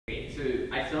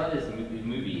Dude, I saw this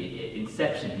movie,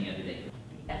 Inception, the other day.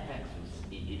 The FX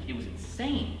it was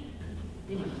insane.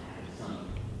 Then you had some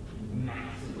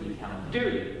massively talented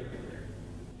dude.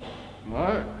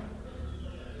 What?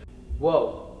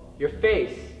 Whoa, your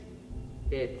face,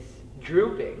 it's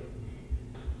drooping.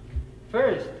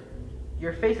 First,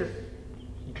 your face is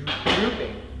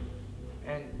drooping.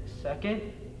 And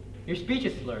second, your speech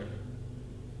is slurred.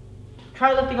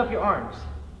 Try lifting up your arms.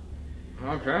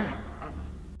 Okay.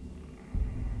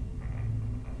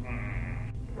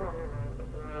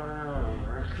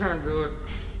 I can't do it.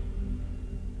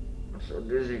 I'm so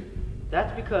dizzy.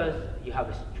 That's because you have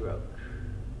a stroke.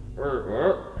 Wait,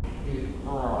 what? Dude, we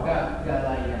gotta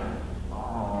lie down.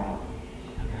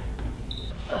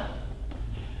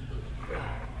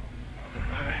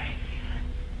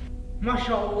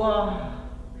 MashaAllah.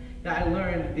 I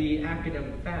learned the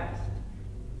acronym fast.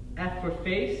 F for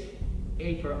face,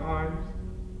 A for arms,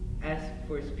 S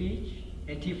for speech,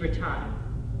 and T for time.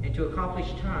 And to accomplish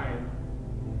time,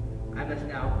 I must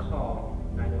now call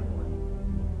 911.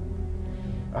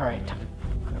 Alright, time to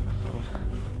grab my phone.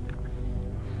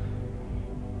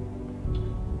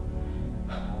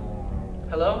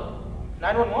 Hello?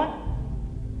 911?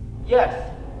 Yes.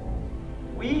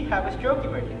 We have a stroke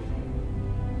emergency.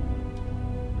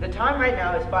 The time right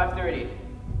now is 5:30.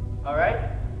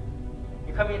 Alright?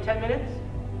 You're coming in 10 minutes?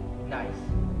 Nice.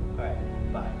 Alright,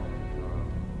 bye.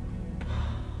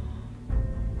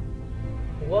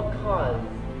 What caused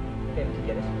him to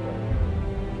get a stroke?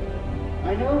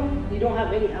 I know you don't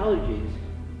have any allergies,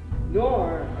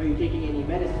 nor are you taking any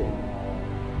medicine.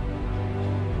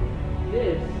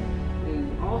 This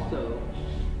is also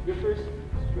your first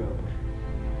stroke.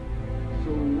 So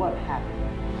what happened?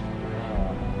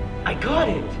 I got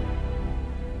it!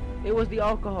 It was the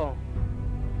alcohol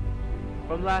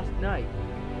from last night.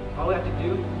 All we have to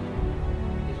do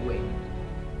is wait.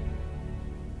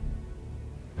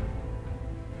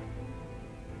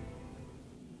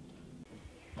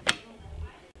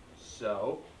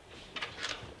 So,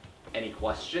 any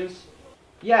questions?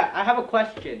 Yeah, I have a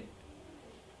question.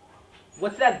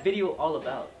 What's that video all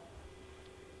about?